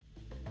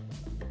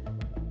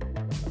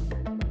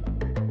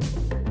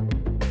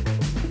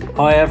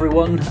Hi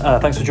everyone,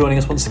 thanks for joining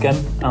us once again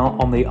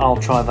on the I'll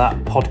Try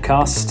That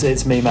podcast.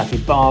 It's me, Matthew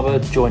Barber,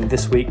 joined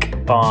this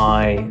week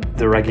by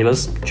the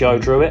regulars, Joe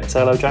Druitt.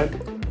 Say hello, Joe.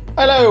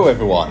 Hello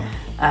everyone.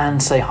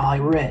 And say hi,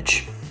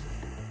 Rich.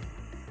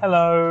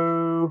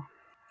 Hello.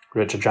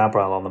 Richard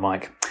Jabral on the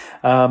mic.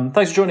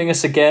 Thanks for joining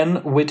us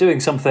again. We're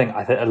doing something,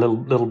 I think, a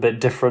little bit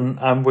different.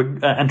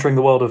 We're entering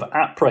the world of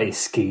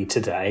après-ski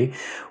today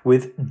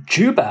with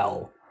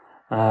Jubel.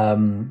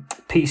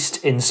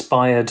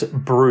 Piste-inspired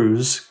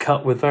brews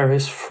cut with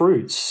various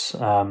fruits.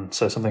 So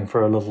something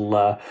for a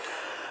little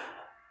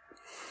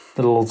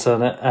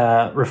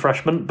alternate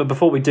refreshment. But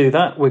before we do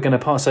that, we're going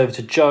to pass over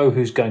to Joe,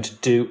 who's going to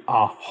do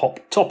our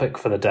hot topic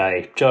for the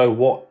day. Joe,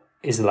 what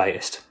is the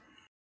latest?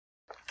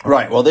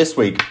 Right, well, this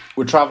week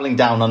we're travelling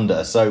down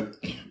under. So,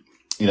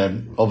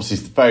 obviously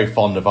very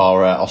fond of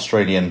our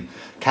Australian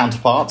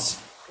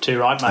counterparts. Too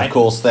right, mate. Of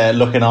course, they're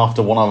looking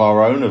after one of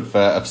our own of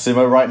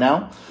Simo right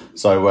now.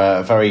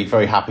 So very,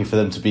 very happy for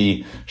them to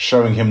be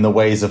showing him the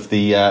ways of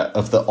the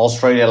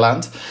Australia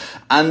land.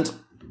 And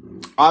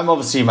I'm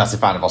obviously a massive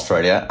fan of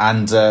Australia.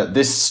 And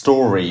this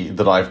story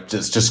that I've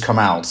just come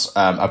out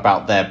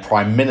about their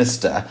Prime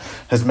Minister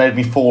has made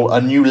me fall a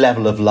new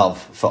level of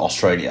love for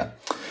Australia.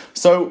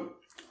 So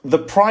the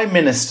Prime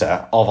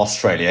Minister of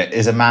Australia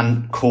is a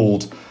man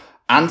called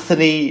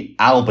Anthony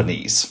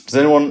Albanese. Does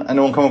anyone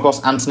come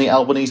across Anthony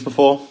Albanese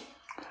before?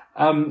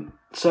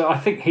 So I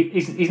think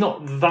he's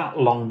not that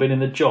long been in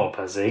the job,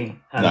 has he?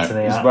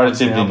 Anthony, no, he's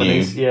relatively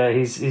new. Yeah,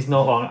 he's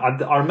not long.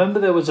 I remember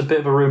there was a bit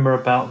of a rumour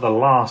about the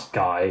last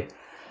guy.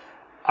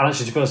 And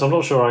actually, to be honest, I'm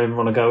not sure I even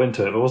want to go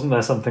into it, but wasn't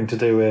there something to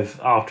do with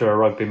after a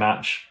rugby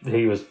match,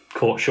 he was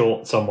caught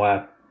short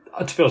somewhere?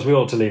 To be honest, we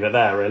ought to leave it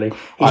there, really.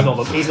 He's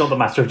not the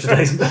matter of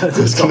today's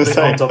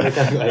topic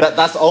anyway.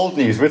 That's old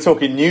news. We're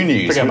talking new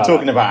news. We're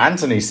talking about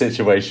Anthony's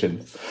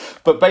situation.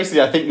 But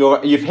basically, I think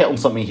you've hit on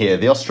something here.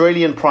 The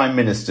Australian Prime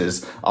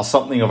Ministers are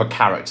something of a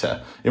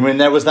character. I mean,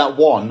 there was that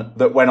one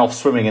that went off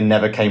swimming and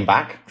never came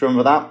back. Do you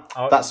remember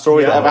that? That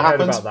story that ever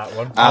happened? About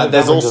that one.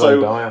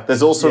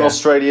 There's also an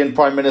Australian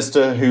Prime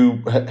Minister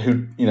who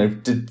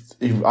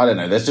I don't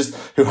know. There's just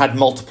who had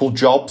multiple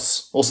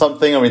jobs or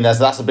something. I mean,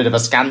 that's a bit of a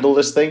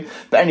scandalous thing.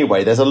 But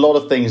anyway, there's a lot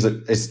of things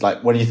that it's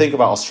like when you think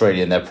about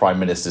Australia and their prime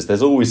ministers,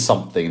 there's always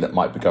something that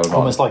might be going on.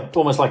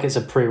 Almost like it's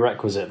a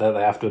prerequisite that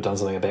they have to have done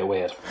something a bit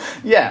weird.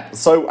 Yeah.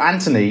 So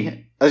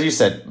Anthony, as you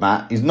said,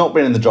 Matt, he's not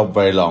been in the job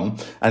very long,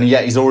 and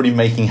yet he's already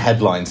making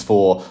headlines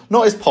for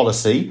not his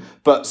policy,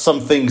 but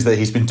some things that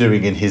he's been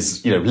doing in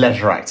his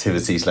leisure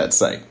activities, let's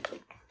say.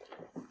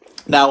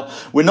 Now,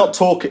 we're not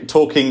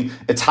talking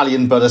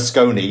Italian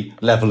Berlusconi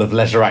level of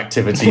leisure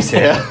activities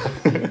here.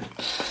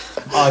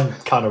 I'm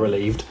kind of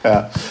relieved.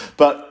 Yeah.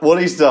 But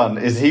what he's done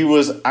is he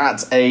was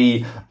at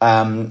a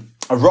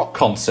rock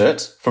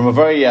concert from a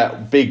very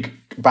big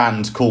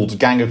band called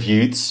Gang of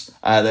Youths.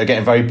 They're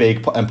getting very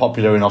big and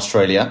popular in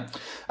Australia.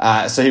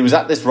 So he was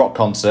at this rock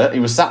concert. He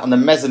was sat on the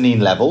mezzanine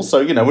level.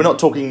 So, we're not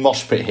talking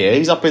mosh pit here.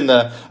 He's up in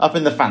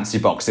the fancy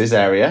boxes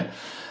area.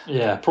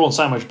 Yeah, prawn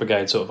sandwich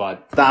brigade sort of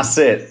vibe. That's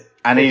it.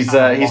 And he's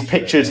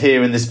pictured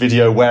here in this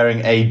video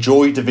wearing a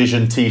Joy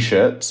Division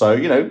t-shirt. So,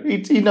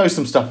 he knows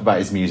some stuff about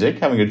his music,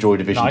 having a Joy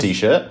Division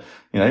t-shirt.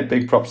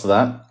 Big props to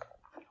that.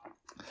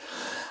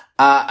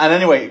 And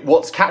anyway,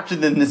 what's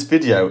captured in this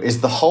video is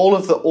the whole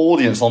of the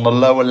audience on the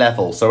lower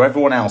level. So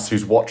everyone else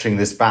who's watching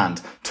this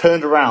band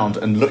turned around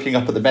and looking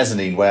up at the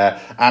mezzanine where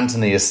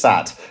Anthony is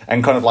sat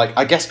and kind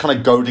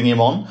of goading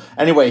him on.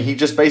 Anyway, he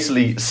just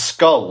basically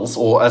sculls,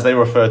 or as they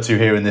refer to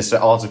here in this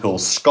article,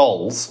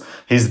 sculls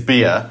his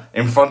beer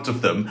in front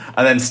of them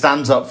and then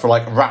stands up for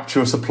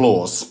rapturous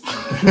applause.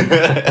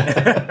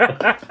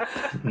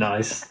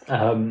 Nice.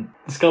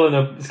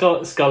 Sculling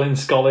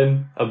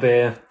a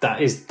beer.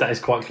 That is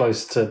quite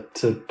close to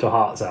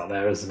hearts out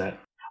there, isn't it?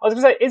 I was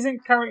going to say,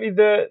 isn't currently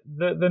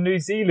the New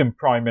Zealand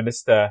Prime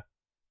Minister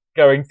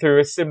going through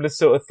a similar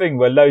sort of thing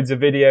where loads of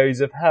videos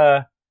of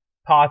her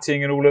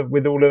partying and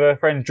with all of her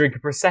friends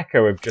drinking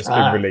Prosecco have just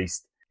been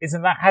released?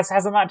 Hasn't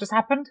that just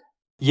happened?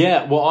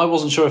 Yeah, well, I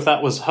wasn't sure if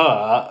that was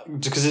her,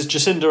 because it's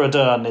Jacinda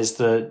Ardern is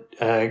the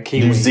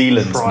Kiwi New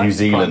Zealand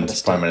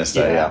Prime Minister,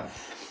 yeah.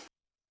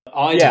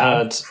 I'm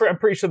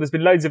pretty sure there's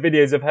been loads of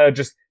videos of her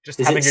just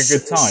having a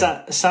good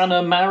time.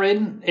 Sanna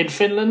Marin in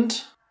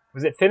Finland?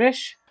 Was it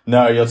Finnish?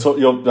 No,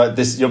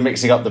 you're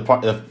mixing up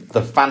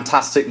the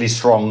fantastically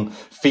strong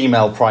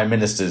female prime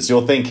ministers.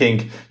 You're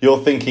thinking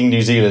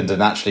New Zealand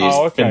and actually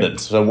it's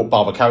Finland. So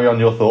Barbara, carry on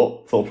your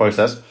thought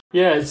process.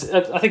 Yeah,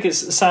 I think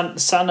it's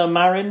Sanna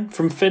Marin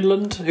from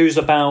Finland, she's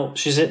a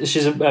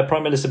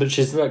prime minister, but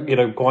she's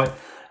quite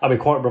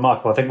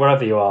remarkable. I think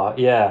wherever you are,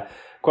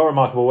 quite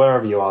remarkable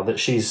wherever you are that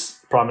she's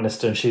prime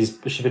minister and she's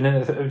in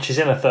her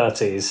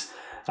 30s.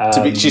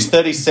 She's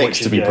 36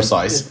 to be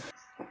precise.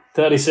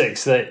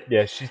 36.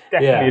 Yeah, she's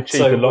definitely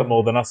achieved a lot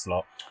more than us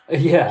lot.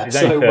 Yeah,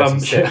 She's only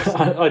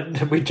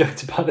 36. We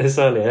joked about this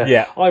earlier.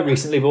 Yeah. I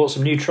recently bought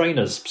some new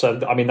trainers,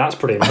 so I mean that's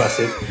pretty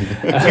impressive.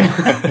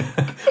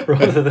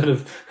 Rather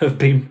than have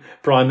been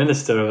Prime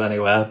Minister of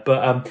anywhere,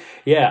 but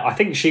yeah, I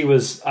think she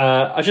was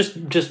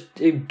just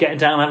getting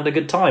down, having a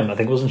good time. I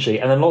think, wasn't she?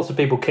 And then lots of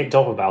people kicked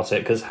off about it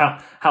because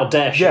how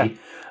dare she? Yeah.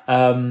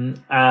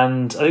 And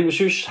I think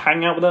she was just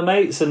hanging out with her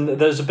mates, and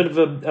there's a bit of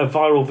a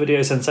viral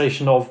video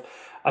sensation of,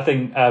 I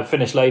think,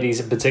 Finnish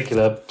ladies in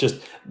particular just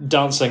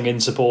dancing in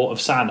support of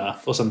Sanna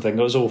or something.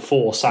 It was all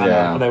for Sanna.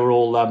 Yeah. And they were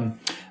all,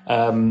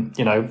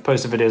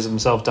 posting videos of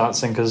themselves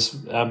dancing because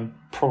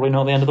probably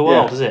not the end of the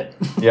world, is it?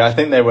 Yeah, I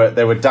think they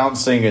were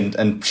dancing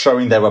and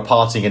showing they were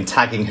partying and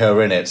tagging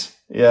her in it.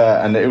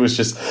 Yeah, and it was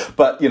just,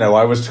 but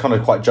I was kind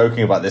of quite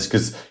joking about this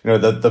because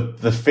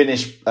the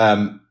Finnish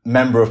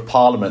member of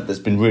parliament that's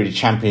been really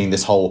championing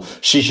this whole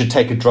she should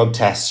take a drug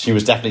test. She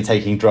was definitely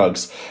taking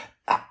drugs.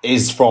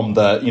 Is from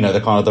the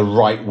the kind of the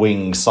right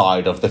wing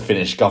side of the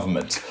Finnish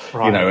government,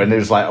 right. And it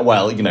was like,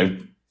 well,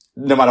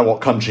 no matter what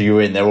country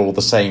you're in, they're all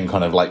the same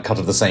kind of like cut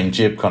of the same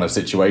jib kind of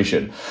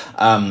situation.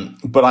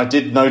 But I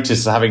did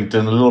notice, having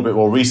done a little bit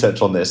more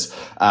research on this,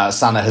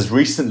 Sanna has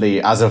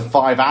recently, as of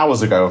 5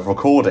 hours ago of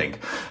recording,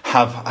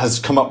 has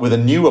come up with a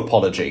new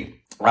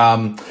apology.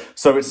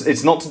 So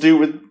it's not to do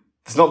with.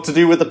 It's not to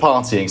do with the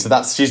partying.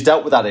 So she's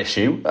dealt with that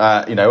issue.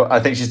 I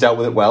think she's dealt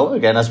with it well.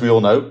 Again, as we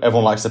all know,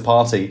 everyone likes to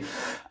party.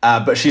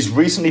 But she's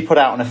recently put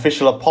out an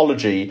official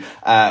apology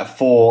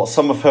for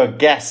some of her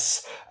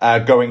guests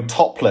going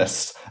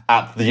topless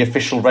at the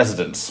official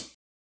residence.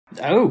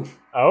 Oh,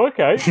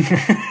 okay.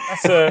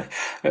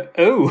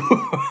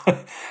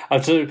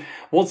 That's a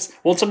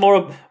what's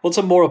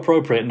a more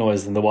appropriate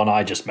noise than the one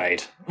I just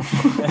made?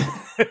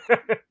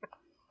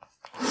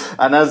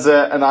 And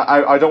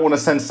I don't want to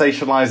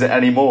sensationalise it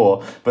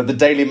anymore, but the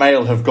Daily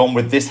Mail have gone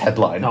with this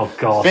headline. Oh,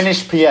 God.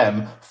 Finnish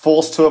PM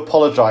forced to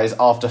apologise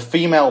after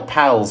female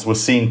pals were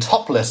seen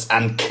topless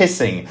and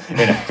kissing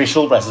in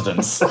official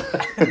residence.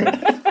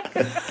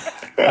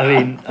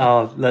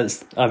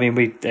 Let's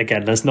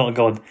not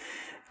go on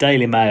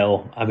Daily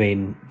Mail. I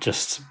mean,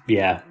 just,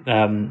 yeah.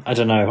 I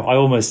don't know. I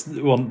almost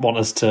want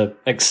us to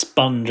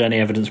expunge any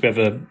evidence we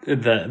ever,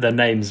 their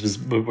names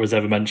was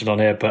ever mentioned on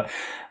here, but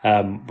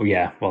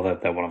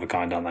they're one of a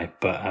kind, aren't they?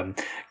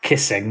 But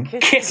kissing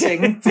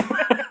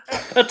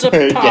at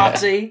a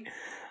party.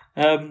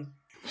 In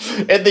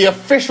the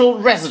official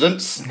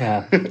residence.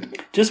 Yeah.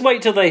 Just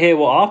wait till they hear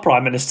what our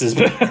Prime Minister's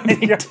when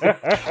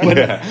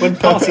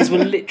parties were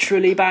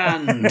literally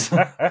banned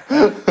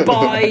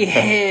by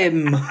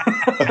him.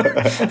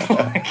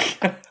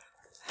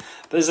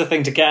 There's a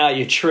thing to get out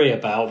your tree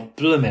about.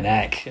 Bloomin'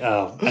 heck.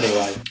 Oh,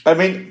 anyway. I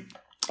mean,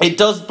 it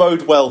does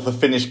bode well for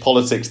Finnish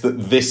politics that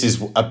this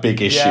is a big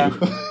issue.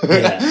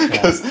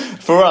 Because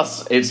for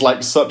us, it's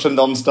like such a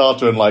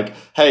non-starter and like,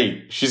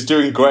 hey, she's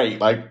doing great.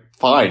 Like,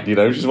 fine, she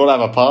just want to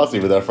have a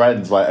party with her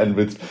friends, like, and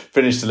with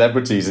Finnish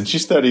celebrities, and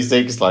she's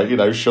 36, like,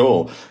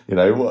 sure,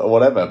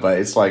 whatever. But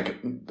it's like,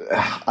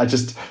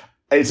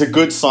 it's a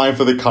good sign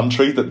for the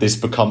country that this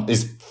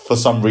is for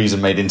some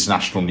reason made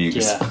international news.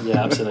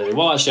 Yeah, absolutely.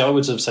 Well, actually, I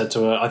would have said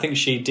to her, I think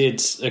she did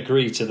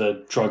agree to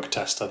the drug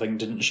test, I think,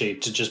 didn't she,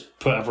 to just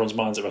put everyone's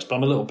minds at rest. But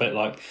I'm a little bit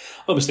like, I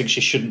almost think she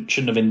shouldn't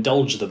have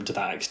indulged them to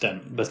that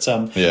extent. But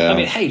I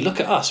mean, hey, look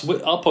at us.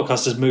 Our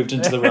podcast has moved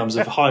into the realms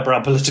of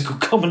highbrow political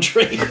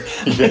commentary.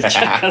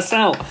 Check us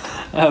out.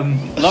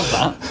 Love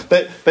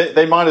that.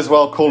 They might as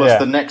well call us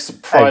the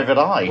next Private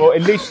Eye. Well,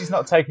 at least she's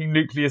not taking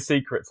nuclear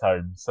secrets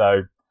home,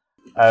 so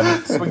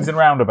swings and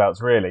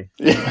roundabouts, really.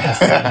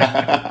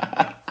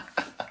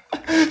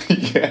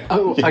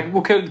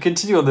 We'll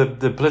continue on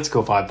the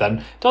political vibe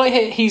then. Did I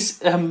hear he's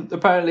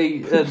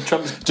apparently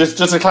Trump's... Just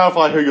to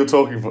clarify who you're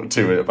talking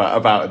to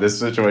about this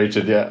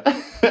situation, yeah.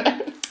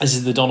 This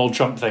is the Donald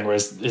Trump thing where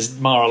his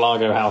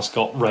Mar-a-Lago house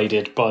got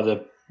raided by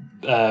the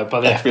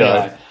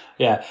FBI.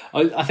 Yeah,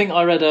 I think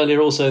I read earlier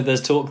also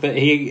there's talk that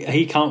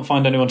he can't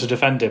find anyone to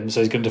defend him,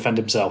 so he's going to defend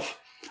himself.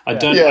 I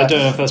don't know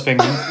if that's been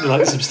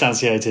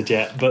substantiated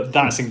yet, but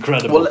that's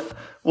incredible.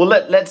 Well,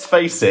 let's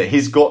face it.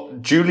 He's got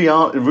Rudy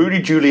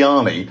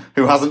Giuliani,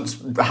 who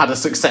hasn't had a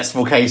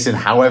successful case in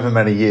however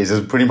many years,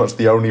 is pretty much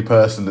the only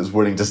person that's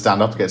willing to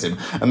stand up against him,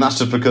 and that's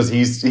just because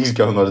he's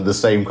going under the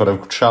same kind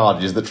of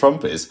charges that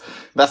Trump is.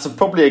 That's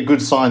probably a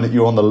good sign that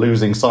you're on the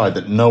losing side,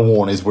 that no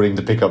one is willing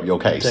to pick up your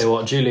case. Tell you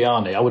what,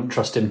 Giuliani, I wouldn't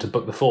trust him to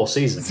book the 4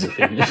 seasons if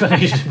I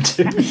needed him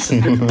to.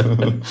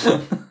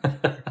 So.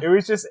 It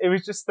was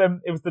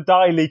the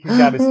dye leaking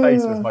down his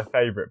face was my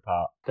favourite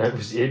part.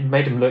 It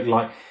made him look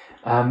like.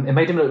 It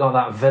made him look like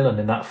that villain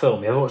in that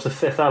film. You ever watched The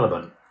Fifth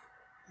Element?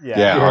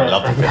 Yeah, I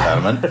love The Fifth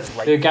Element.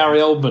 Gary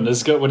Oldman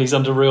has got, when he's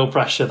under real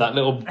pressure, that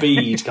little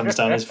bead comes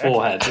down his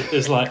forehead.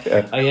 It's like,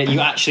 you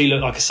actually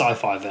look like a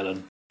sci-fi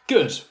villain.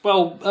 Good.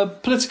 Well,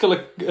 political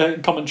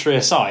commentary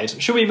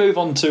aside, shall we move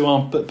on to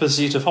our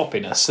pursuit of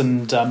hoppiness?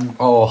 And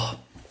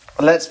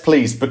let's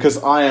please,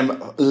 because I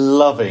am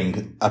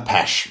loving a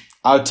Pesh.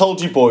 I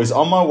told you boys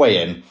on my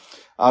way in,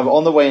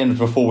 On the way in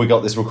before we got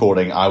this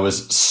recording, I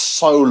was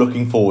so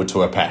looking forward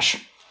to a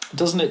Pesh.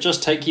 Doesn't it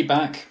just take you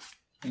back?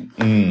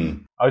 I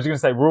was going to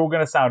say, we're all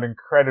going to sound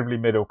incredibly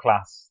middle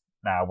class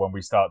now when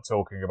we start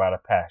talking about a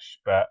Pesh,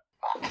 but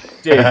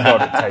dear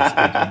God, it tastes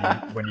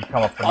good when you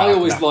come off the mouth. I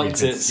always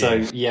liked it,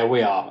 so yeah,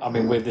 we are. I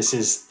mean, this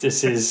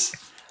is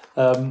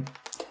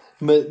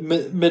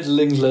Middle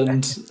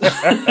England,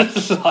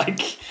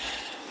 like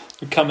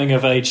coming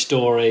of age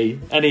story.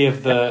 Any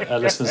of the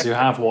listeners who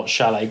have watched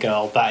Chalet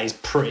Girl, that is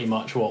pretty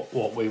much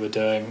what we were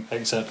doing,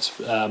 except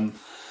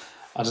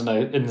I don't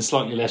know, in a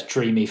slightly less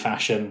dreamy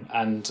fashion.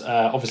 And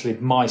obviously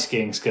my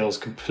skiing skills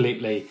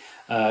completely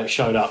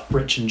showed up.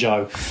 Rich and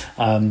Joe.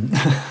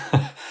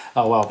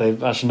 Oh wow, they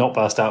actually not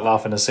burst out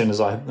laughing as soon as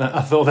I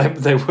thought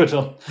they would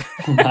on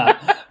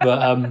that.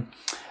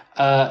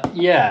 But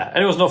yeah,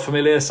 anyone's not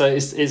familiar, so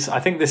it's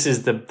I think this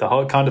is the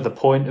whole kind of the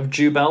point of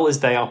Jubel, is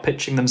they are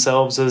pitching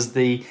themselves as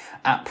the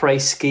après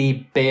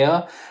ski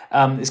beer.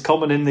 It's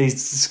common in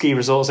these ski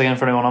resorts, again,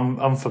 for anyone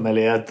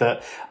unfamiliar,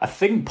 that I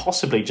think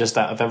possibly just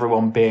out of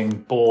everyone being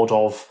bored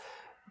of,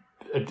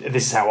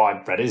 this is how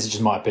I read it, this is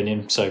just my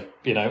opinion, so,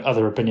 you know,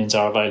 other opinions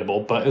are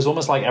available, but it was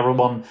almost like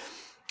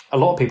a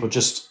lot of people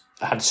just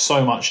had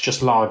so much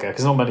just lager,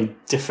 because not many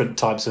different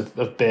types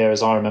of beer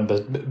as I remember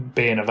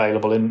being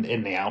available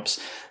in the Alps,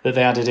 that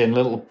they added in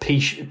little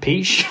peach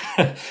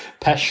liqueur.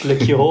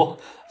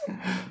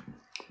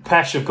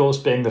 Pesh, of course,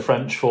 being the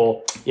French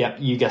for, yeah,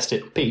 you guessed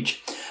it,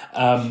 peach.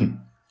 And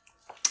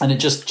it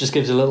just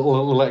gives a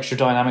little extra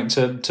dynamic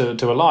to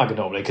a lager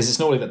normally, because it's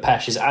normally that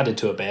Pesh is added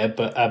to a beer,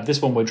 but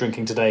this one we're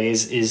drinking today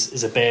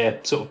is a beer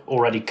sort of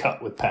already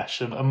cut with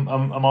Pesh. Am I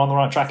on the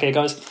right track here,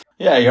 guys?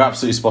 Yeah, you're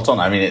absolutely spot on.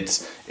 I mean, it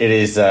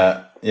is.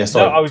 Yeah,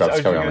 sorry, no, I was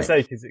going to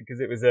say, because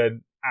it was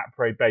an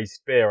après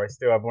based beer. I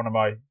still have one of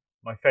my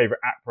favourite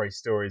après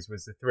stories.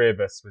 Was the three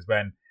of us was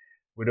when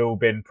we'd all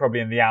been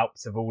probably in the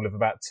Alps of all of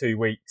about 2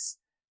 weeks,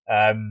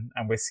 and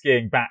we're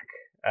skiing back,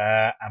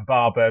 and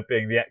Barber,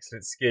 being the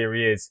excellent skier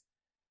he is,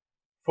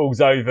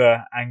 falls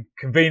over and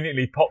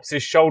conveniently pops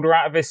his shoulder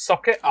out of his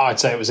socket. Oh, I'd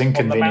say it was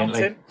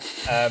inconveniently.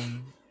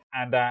 And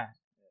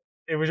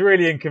it was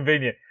really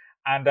inconvenient.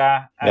 And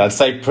yeah, I'd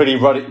say pretty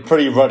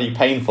ruddy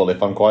painful,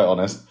 if I'm quite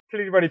honest.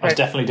 Pretty ruddy painful. I was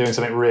definitely doing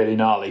something really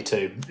gnarly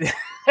too.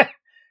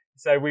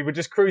 So we were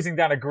just cruising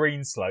down a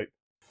green slope.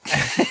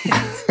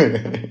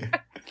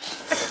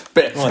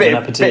 bit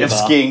of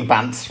skiing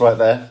bants right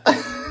there.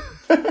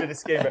 Bit of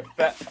skiing,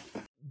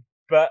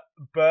 but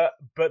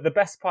the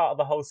best part of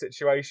the whole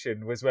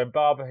situation was when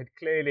Barber had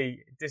clearly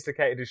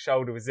dislocated his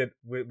shoulder, was in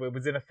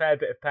a fair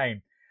bit of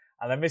pain,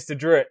 and then Mr.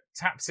 Druitt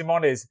taps him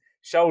on his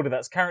shoulder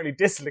that's currently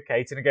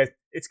dislocated and goes,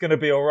 "It's going to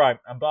be all right."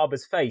 And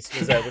Barber's face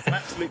was an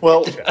absolute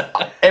picture.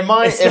 in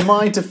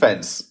my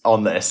defence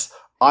on this,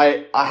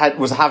 I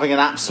was having an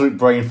absolute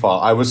brain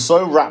fart. I was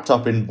so wrapped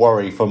up in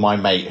worry for my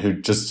mate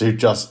who'd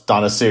just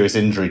done a serious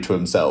injury to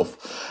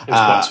himself.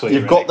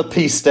 You've got the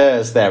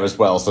P-stairs there as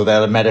well, so they're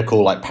the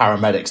medical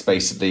paramedics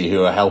basically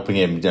who are helping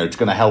him, going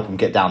to help him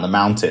get down the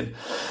mountain.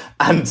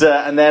 And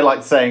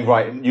they're saying,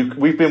 right,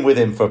 we've been with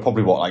him for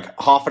probably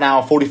half an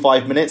hour,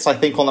 45 minutes, I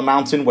think, on the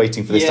mountain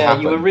waiting for this to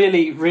happen. Yeah, you were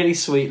really, really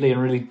sweetly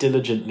and really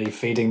diligently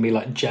feeding me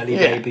jelly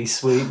baby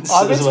sweets.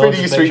 I've been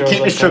feeding you sweet, keep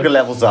your sugar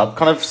levels up,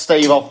 kind of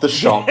stave off the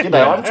shock.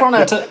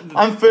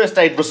 I'm first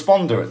aid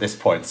responder at this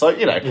point. So,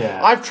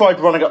 I've tried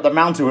running up the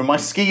mountain with my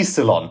skis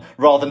still on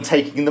rather than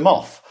taking them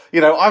off.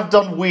 I've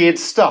done weird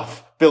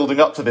stuff building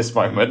up to this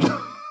moment.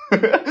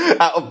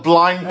 Out of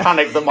blind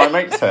panic that my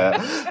mate's hurt.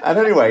 And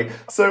anyway,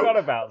 so I forgot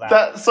about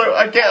that. So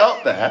I get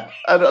up there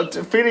and I'm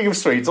feeding him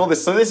sweets, all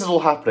this. So this is all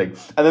happening.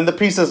 And then the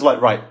pizza's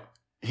right,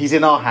 he's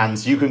in our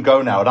hands, you can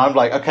go now. And I'm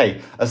like,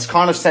 okay, a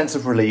kind of sense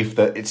of relief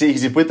that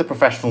he's with the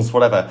professionals,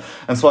 whatever.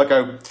 And so I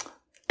go,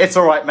 "It's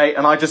all right, mate."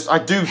 And I do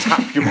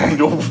tap you on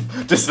your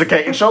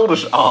dislocated shoulder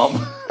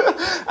arm.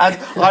 And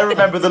I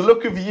remember the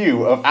look of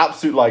you of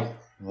absolute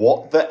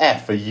what the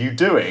F are you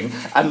doing?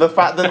 And the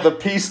fact that the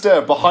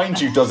P-stir behind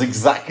you does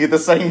exactly the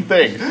same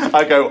thing.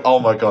 I go, oh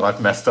my God,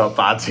 I've messed up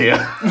bad here.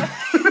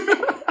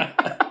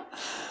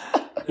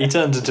 He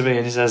turns it to me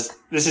and he says,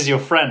 "This is your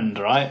friend,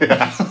 right?"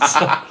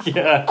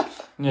 Yeah,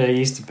 he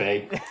used to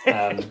be.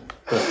 As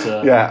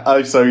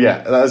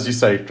you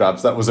say,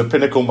 Drabs, that was a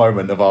pinnacle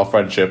moment of our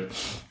friendship.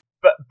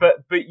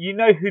 But you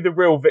know who the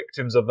real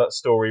victims of that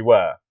story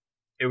were?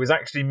 It was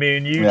actually me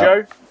and you,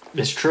 Joe.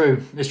 It's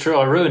true.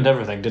 I ruined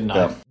everything, didn't I?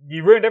 Yeah.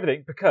 You ruined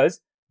everything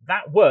because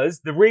that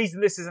was the reason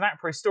this is an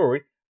après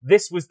story.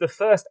 This was the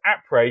first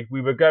après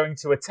we were going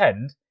to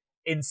attend.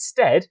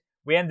 Instead,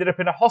 we ended up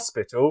in a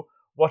hospital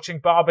watching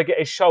Barber get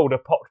his shoulder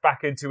popped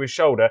back into his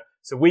shoulder,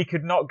 so we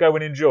could not go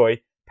and enjoy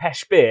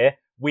Pesh beer.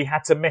 We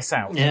had to miss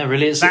out. Yeah,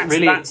 really,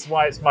 that's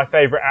why it's my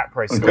favourite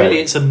après story. Really,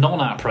 it's a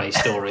non-après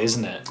story,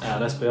 isn't it?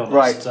 Let's be honest.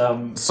 Right.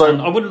 So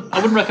I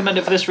wouldn't recommend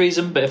it for this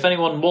reason. But if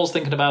anyone was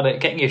thinking about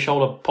it, getting your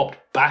shoulder popped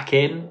back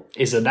in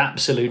is an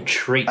absolute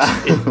treat.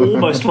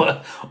 It's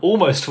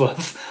almost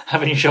worth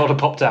having your shoulder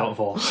popped out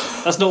for.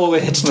 That's not what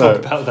we're here to talk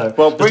about, though.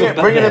 Well,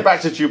 bringing it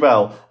back to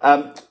Jubel.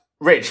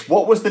 Rich,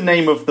 what was the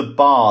name of the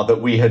bar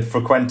that we had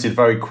frequented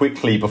very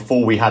quickly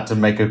before we had to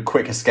make a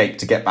quick escape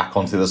to get back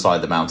onto the side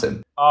of the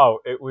mountain? Oh,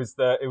 it was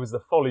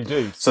the Folly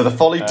Deuce. So the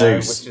Folly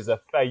Deuce, which is a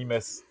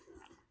famous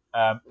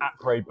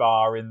après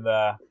bar in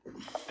the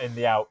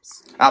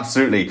Alps.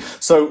 Absolutely.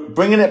 So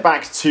bringing it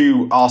back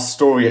to our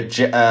story at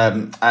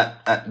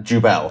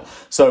Jubel.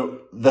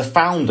 So the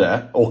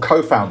founder or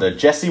co-founder,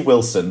 Jesse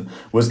Wilson,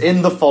 was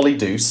in the Folly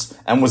Deuce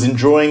and was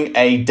enjoying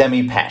a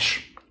demi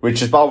pêche,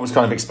 which, as Bob was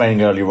kind of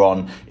explaining earlier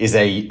on, is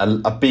a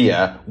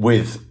beer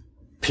with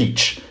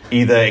peach.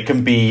 Either it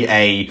can be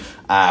a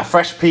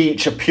fresh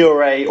peach, a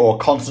puree, or a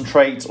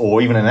concentrate,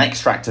 or even an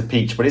extract of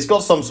peach, but it's got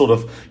some sort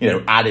of,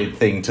 added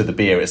thing to the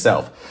beer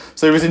itself.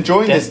 So he was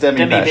enjoying this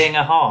demi being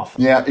a half.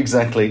 Yeah,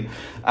 exactly.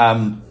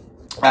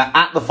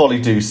 At the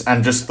Folly Deuce,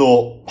 and just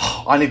thought,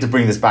 I need to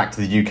bring this back to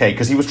the UK,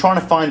 because he was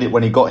trying to find it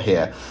when he got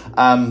here.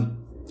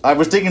 I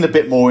was digging a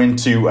bit more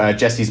into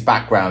Jesse's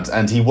background,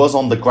 and he was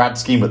on the grad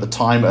scheme at the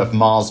time of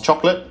Mars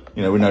Chocolate.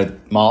 We know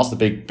Mars, the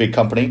big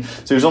company.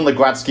 So he was on the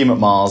grad scheme at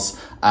Mars,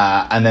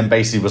 and then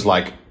basically was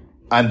like,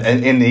 and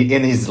in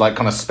his like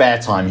kind of spare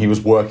time, he was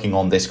working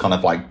on this kind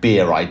of like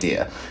beer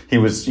idea. He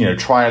was,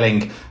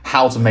 trialing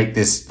how to make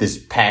this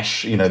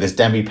pêche, this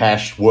demi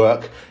pêche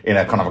work in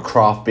a kind of a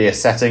craft beer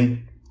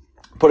setting.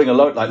 Putting a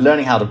lot, like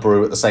learning how to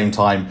brew at the same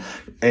time.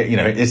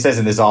 It says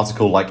in this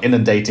article, like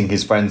inundating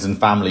his friends and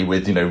family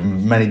with,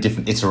 many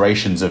different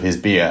iterations of his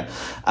beer.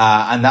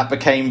 And that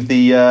became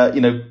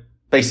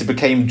basically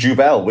became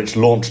Jubel, which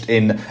launched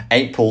in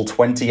April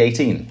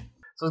 2018. So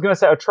I was going to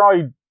say, I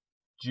tried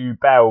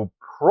Jubel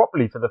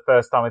properly for the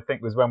first time, I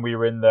think, was when we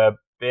were in the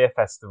beer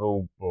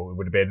festival. Or it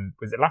would have been,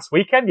 was it last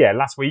weekend? Yeah,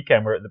 last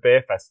weekend we were at the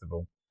beer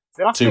festival. Was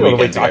it last 2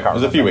 weekends ago. It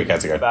was a few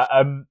weekends ago. But,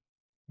 so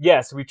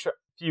a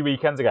few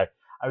weekends ago.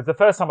 It was the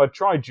first time I'd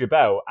tried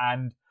Jubel,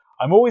 and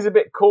I'm always a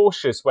bit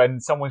cautious when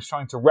someone's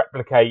trying to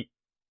replicate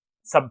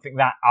something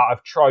that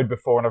I've tried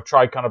before, and I've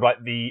tried kind of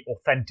like the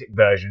authentic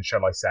version,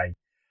 shall I say.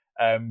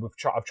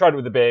 I've tried it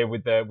with the beer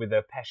with the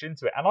pêche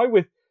into it, and I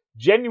was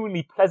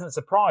genuinely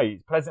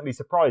pleasantly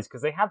surprised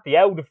because they had the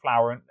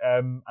elderflower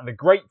and the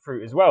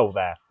grapefruit as well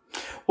there.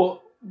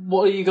 Well,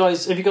 what are you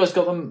guys? Have you guys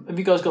got them? Have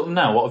you guys got them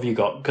now? What have you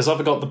got? Because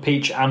I've got the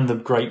peach and the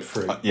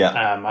grapefruit. Yeah,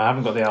 I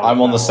haven't got the elderflower.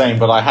 I'm on the same,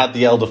 but I had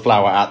the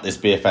elderflower at this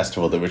beer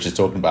festival that Rich is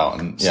talking about,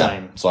 and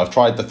Same. So I've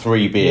tried the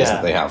 3 beers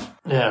that they have.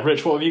 Yeah,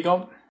 Rich, what have you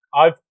got?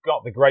 I've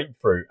got the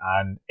grapefruit,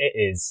 and it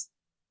is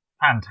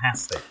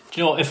fantastic. Do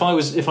you know what, if I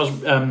was,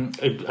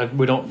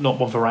 we're not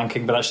one for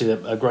ranking, but actually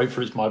a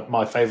grapefruit's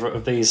my favourite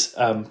of these,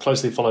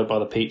 closely followed by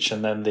the peach,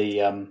 and then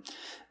the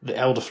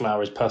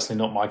elderflower is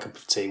personally not my cup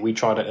of tea. We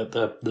tried it at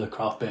the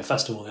craft beer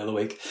festival the other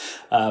week.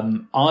 I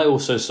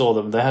also saw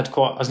them. They had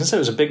I was going to say it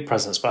was a big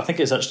presence, but I think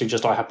it's actually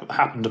just I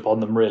happened upon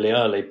them really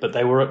early. But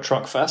they were at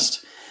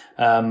Truckfest,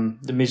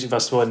 the music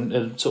festival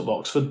in sort of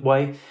Oxford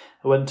way.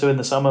 I went to in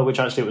the summer, which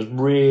actually it was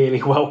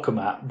really welcome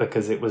at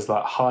because it was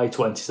like high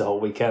 20s the whole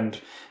weekend.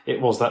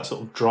 It was that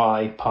sort of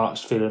dry,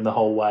 parched feeling the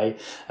whole way.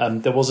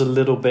 There was a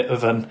little bit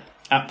of an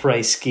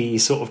après-ski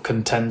sort of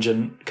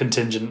contingent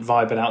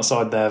vibing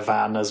outside their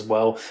van as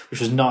well, which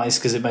was nice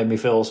because it made me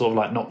feel sort of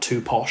like not too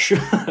posh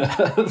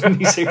at the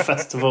music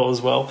festival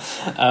as well.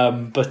 For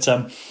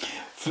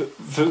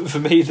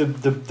me,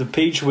 the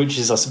peach, which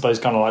is I suppose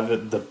kind of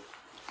like the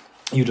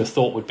you'd have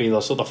thought would be the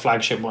sort of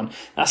flagship one.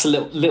 That's a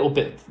little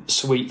bit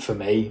sweet for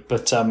me,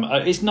 but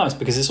it's nice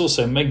because it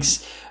also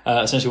makes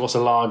essentially what's a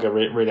lager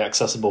really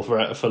accessible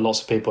for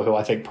lots of people who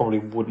I think probably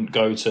wouldn't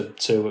go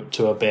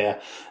to a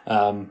beer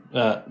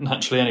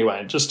naturally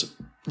anyway. It just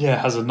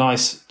has a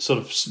nice sort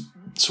of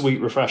sweet,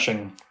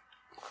 refreshing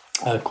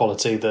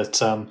quality that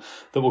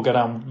will go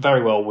down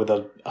very well with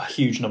a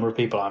huge number of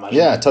people, I imagine.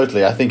 Yeah,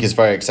 totally. I think it's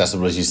very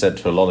accessible, as you said,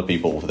 to a lot of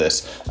people for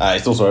this.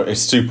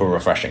 It's super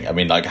refreshing. I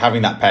mean, like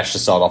having that pêche to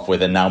start off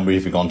with and now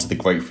moving on to the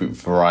grapefruit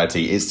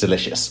variety, it's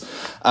delicious.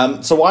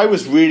 So I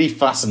was really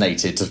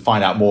fascinated to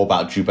find out more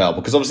about Jubel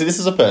because obviously this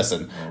is a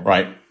person,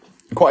 right?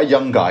 Quite a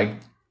young guy,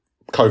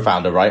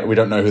 co-founder, right? We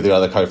don't know who the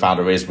other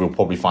co-founder is. We'll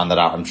probably find that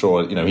out. I'm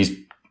sure, he's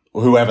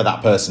whoever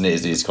that person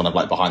is kind of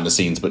like behind the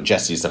scenes, but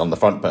Jesse's on the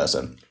front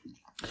person.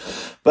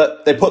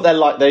 But they put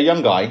their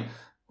young guy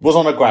was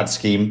on a grad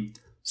scheme,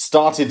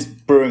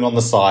 started brewing on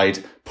the side,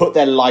 put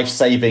their life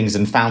savings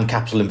and found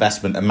capital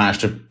investment and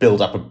managed to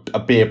build up a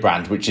beer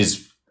brand, which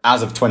is,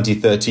 as of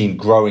 2013,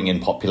 growing in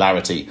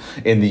popularity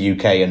in the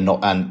UK and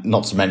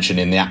not to mention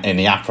in the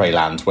après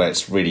land where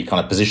it's really kind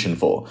of positioned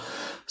for.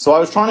 So I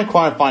was trying to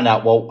find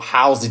out, well,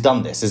 how's he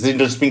done this? Has he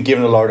just been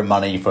given a load of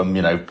money from,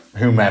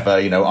 whomever,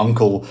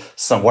 uncle,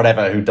 son,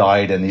 whatever, who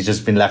died, and he's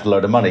just been left a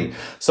load of money?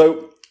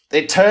 So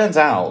it turns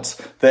out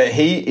that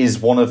he is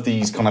one of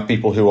these kind of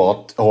people who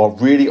are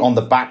really on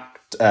the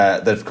back,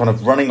 they're kind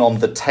of running on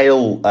the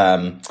tail,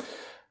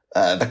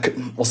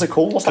 what's it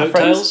called? What's that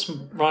phrase?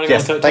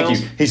 Yes, thank you.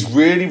 He's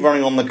really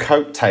running on the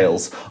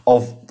coattails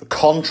of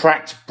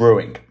contract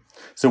brewing.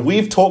 So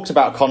we've talked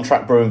about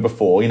contract brewing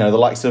before, the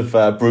likes of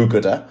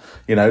Brewgooder.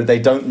 They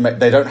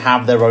don't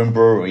have their own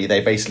brewery.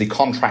 They basically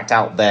contract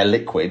out their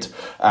liquid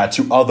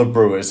to other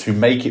brewers who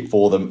make it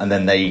for them, and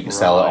then they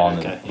sell it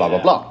on and blah,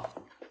 blah, blah.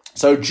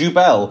 So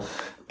Jubel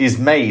is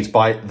made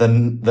by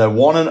the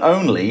one and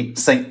only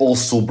St.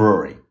 Austell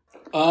Brewery.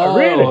 Oh,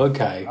 really?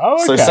 Okay. Oh,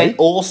 okay. So St.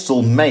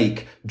 Austell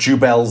make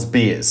Jubel's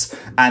beers.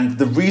 And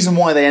the reason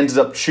why they ended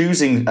up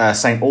choosing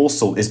St.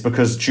 Austell is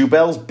because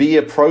Jubel's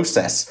beer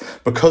process,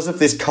 because of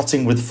this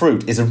cutting with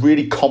fruit, is a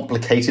really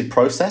complicated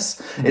process.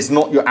 It's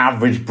not your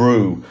average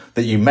brew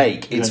that you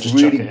make.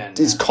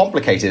 It's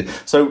complicated.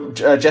 So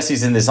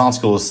Jesse's in this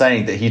article was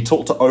saying that he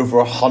talked to over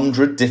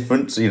 100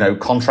 different,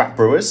 contract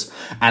brewers,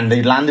 and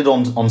they landed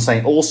on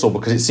St. Austell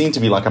because it seemed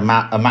to be like a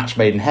match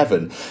made in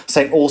heaven.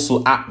 St.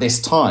 Austell at this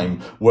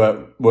time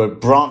were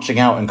branching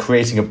out and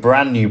creating a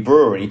brand new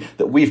brewery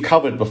that we've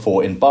covered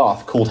before in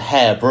Bath called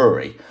Hare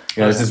Brewery.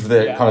 This is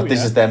their kind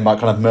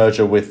of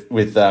merger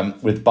with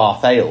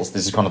Bath Ales.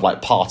 This is kind of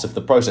like part of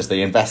the process.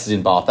 They invested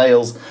in Bath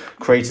Ales,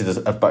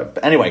 created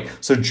anyway.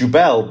 So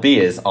Jubel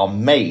beers are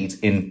made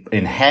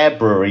in Hare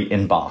Brewery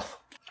in Bath.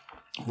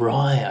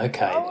 Right.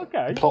 Okay. Oh,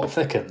 okay. Plot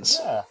thickens.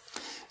 Yeah.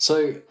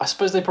 So I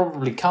suppose they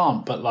probably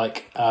can't. But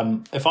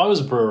if I was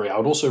a brewery, I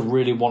would also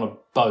really want to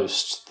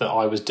boast that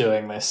I was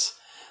doing this.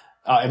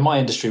 In my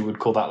industry, we'd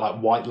call that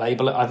like white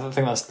label. I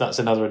think that's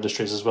in other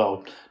industries as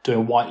well,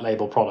 doing white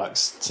label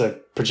products. So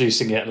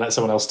producing it and let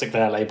someone else stick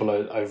their label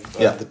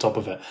over the top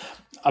of it.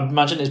 I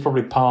imagine it's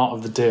probably part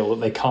of the deal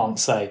that they can't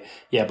say,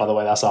 yeah, by the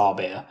way, that's our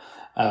beer.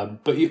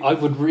 But I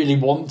would really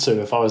want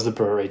to, if I was the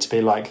brewery, to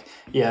be like,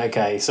 yeah,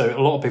 okay. So a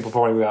lot of people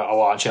probably go,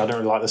 oh, actually, I don't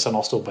really like the St.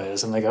 Austell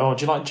beers. And they go, oh,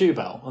 do you like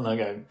Jubel? And they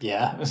go,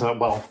 yeah. It's like,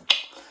 well,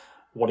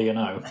 what do you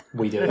know?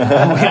 We do. We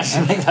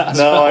actually make that as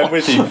well. I'm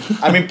with you.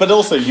 I mean, but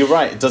also, you're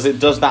right. Does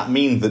that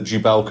mean that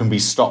Jubel can be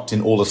stocked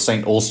in all of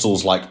St.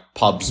 Austell's like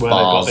pubs,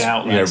 bars,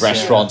 outlets,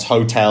 restaurants,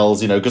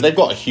 hotels? Because they've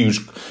got a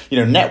huge,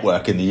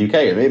 network in the UK.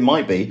 It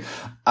might be.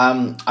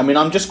 I mean,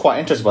 I'm just quite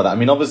interested by that. I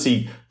mean,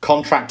 obviously,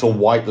 contract or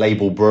white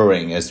label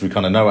brewing, as we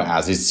kind of know it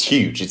as, is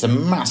huge. It's a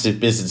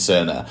massive business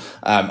earner,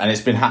 and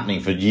it's been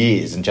happening for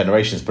years and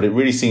generations, but it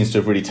really seems to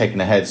have really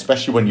taken a head,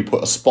 especially when you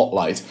put a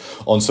spotlight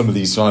on some of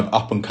these kind of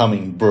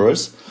up-and-coming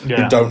brewers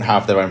who don't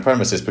have their own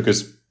premises,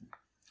 because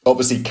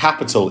obviously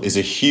capital is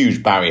a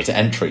huge barrier to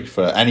entry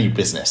for any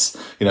business.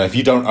 If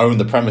you don't own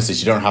the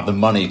premises, you don't have the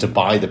money to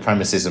buy the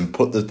premises and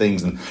put the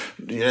things, and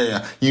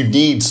you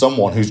need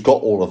someone who's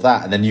got all of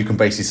that. And then you can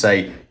basically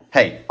say,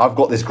 hey, I've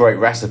got this great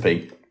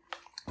recipe.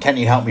 Can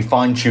you help me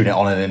fine tune it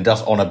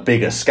on a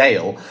bigger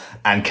scale?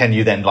 And can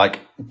you then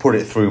put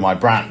it through my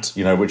brand,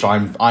 which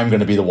I'm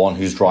going to be the one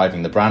who's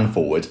driving the brand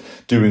forward,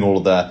 doing all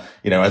of the,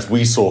 as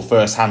we saw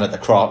firsthand at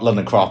the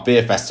London Craft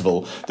Beer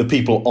Festival, the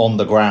people on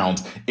the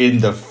ground in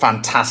the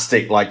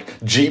fantastic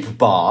Jeep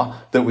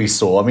bar that we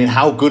saw. I mean,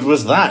 how good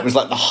was that? It was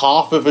like the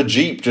half of a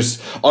Jeep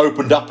just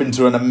opened up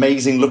into an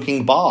amazing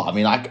looking bar. I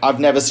mean, I've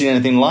never seen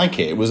anything like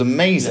it. It was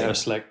amazing. Yeah,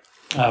 it's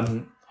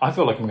I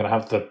feel like I'm going to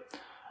have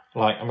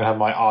I'm going to have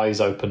my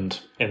eyes opened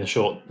in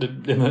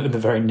the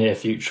very near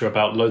future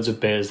about loads of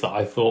beers that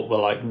I thought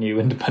were new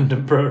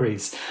independent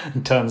breweries.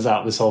 And turns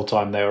out this whole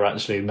time they were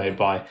actually made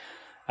by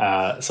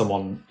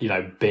someone,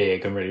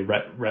 big and really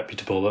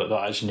reputable that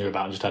I actually knew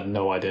about and just had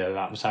no idea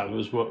that was how it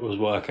was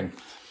working.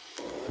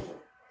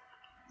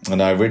 I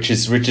know, Rich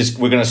is. We're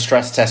going to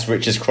stress test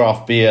Rich's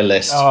craft beer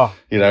list. Oh.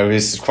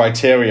 His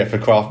criteria for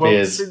craft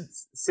beers.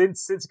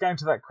 Since going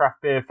to that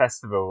craft beer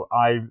festival,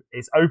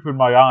 it's opened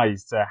my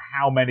eyes to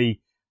how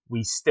many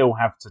we still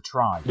have to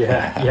try.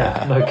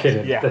 Yeah, no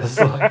kidding. Yeah.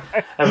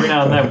 Every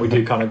now and then we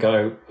do kind of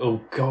go,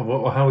 oh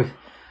God,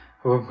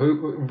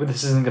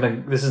 this isn't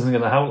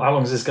gonna. How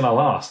long is this gonna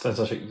last? And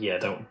so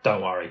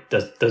don't worry.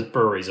 There's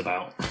breweries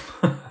about.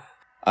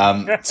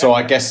 So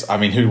I guess,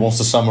 who wants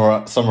to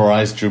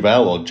summarize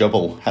Jubel or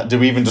Jubel? Do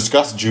we even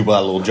discuss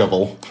Jubel or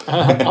Jubel?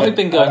 I've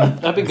been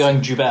going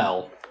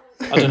Jubel.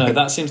 I don't know.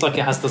 That seems like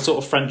it has the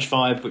sort of French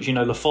vibe, which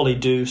La Folie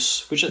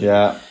Douce, which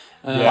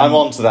I'm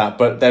on to that,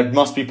 but there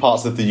must be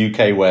parts of the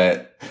UK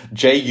where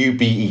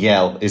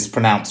Jubel is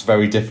pronounced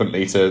very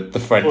differently to the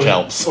French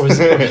Alps. Or is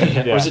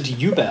it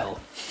Jubel?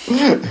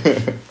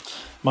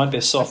 Might be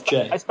a soft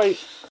J. I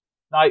suppose,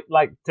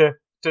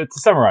 to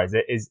summarise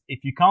it, is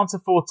if you can't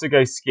afford to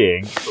go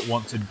skiing but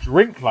want to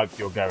drink like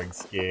you're going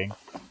skiing,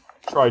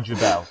 try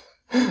Jubel.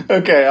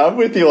 Okay, I'm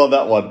with you on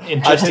that one.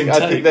 I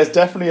think there's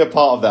definitely a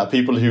part of that,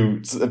 people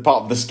who are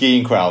part of the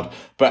skiing crowd,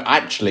 but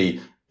actually,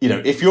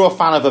 if you're a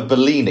fan of a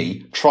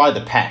Bellini, try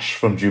the Pesh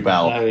from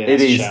Jubel. Oh, yeah, it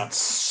is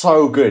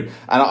so good.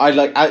 And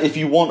if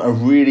you want a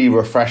really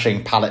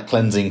refreshing, palate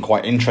cleansing,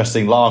 quite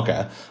interesting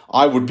lager,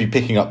 I would be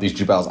picking up these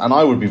Jubels, and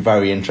I would be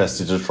very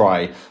interested to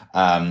try,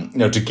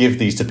 to give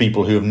these to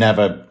people who have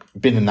never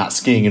been in that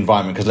skiing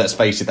environment, because let's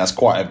face it, that's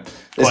quite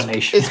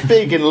niche. It's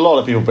big in a lot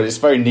of people, but it's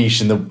very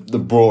niche in the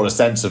broader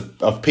sense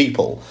of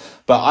people.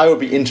 But I would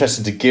be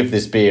interested to give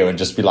this beer and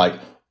just be like,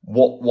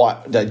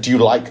 what do you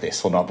like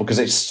this or not? Because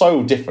it's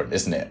so different,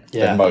 isn't it,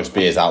 than most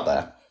beers out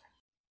there.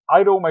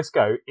 I'd almost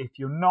go, if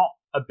you're not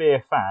a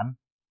beer fan,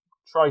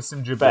 try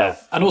some Jabez.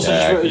 Yeah. And also,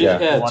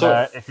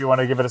 If you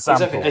want to give it a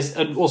sample.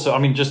 Exactly. And also, I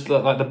mean, just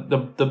like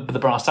the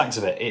brass tacks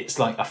of it, it's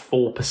like a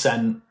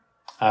 4%.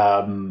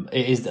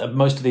 It is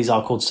most of these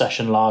are called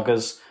session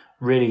lagers.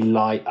 Really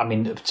light. I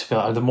mean,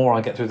 the more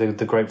I get through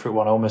the grapefruit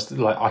one, I almost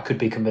like I could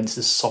be convinced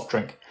it's a soft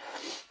drink.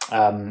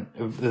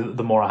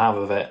 The more I have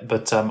of it,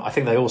 but I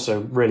think they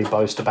also really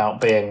boast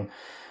about being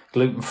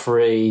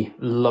gluten-free,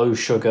 low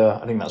sugar.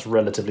 I think that's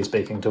relatively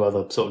speaking to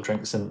other sort of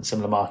drinks in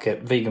similar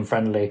market, vegan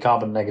friendly,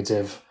 carbon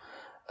negative.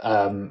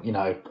 And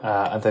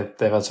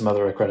they've had some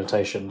other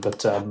accreditation,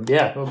 but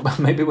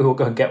maybe we will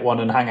go and get one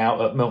and hang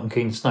out at Milton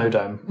Keynes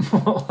Snowdome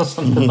or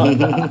something like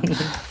that.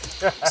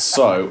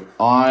 So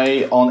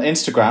on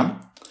Instagram,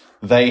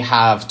 they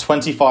have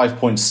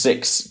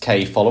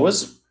 25.6k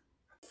followers.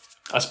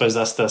 I suppose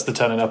that's the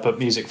turning up at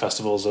music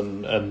festivals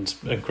and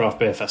craft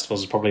beer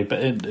festivals is probably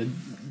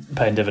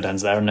paying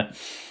dividends there, isn't it?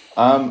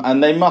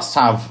 And they must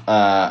have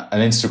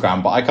an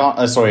Instagram, but I can't.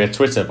 A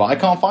Twitter, but I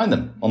can't find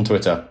them on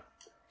Twitter.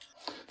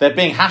 They're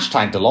being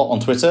hashtagged a lot on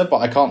Twitter, but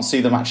I can't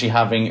see them actually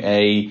having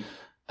an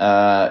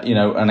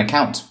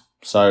account.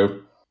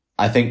 So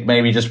I think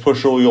maybe just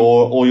push all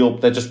your.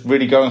 They're just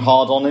really going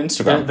hard on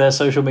Instagram. Their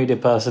social media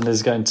person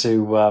is going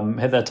to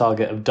hit their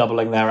target of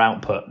doubling their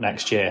output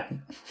next year.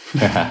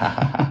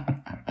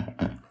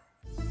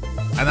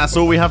 And that's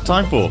all we have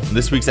time for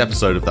this week's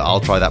episode of the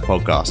I'll Try That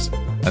podcast.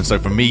 And so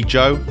from me,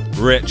 Joe,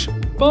 Rich,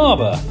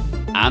 Barber,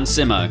 and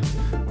Simo,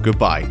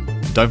 goodbye.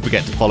 Don't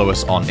forget to follow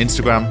us on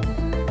Instagram,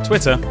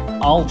 Twitter,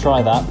 I'll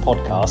try that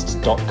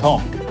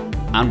podcast.com,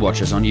 and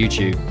watch us on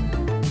YouTube.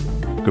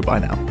 Goodbye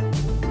now.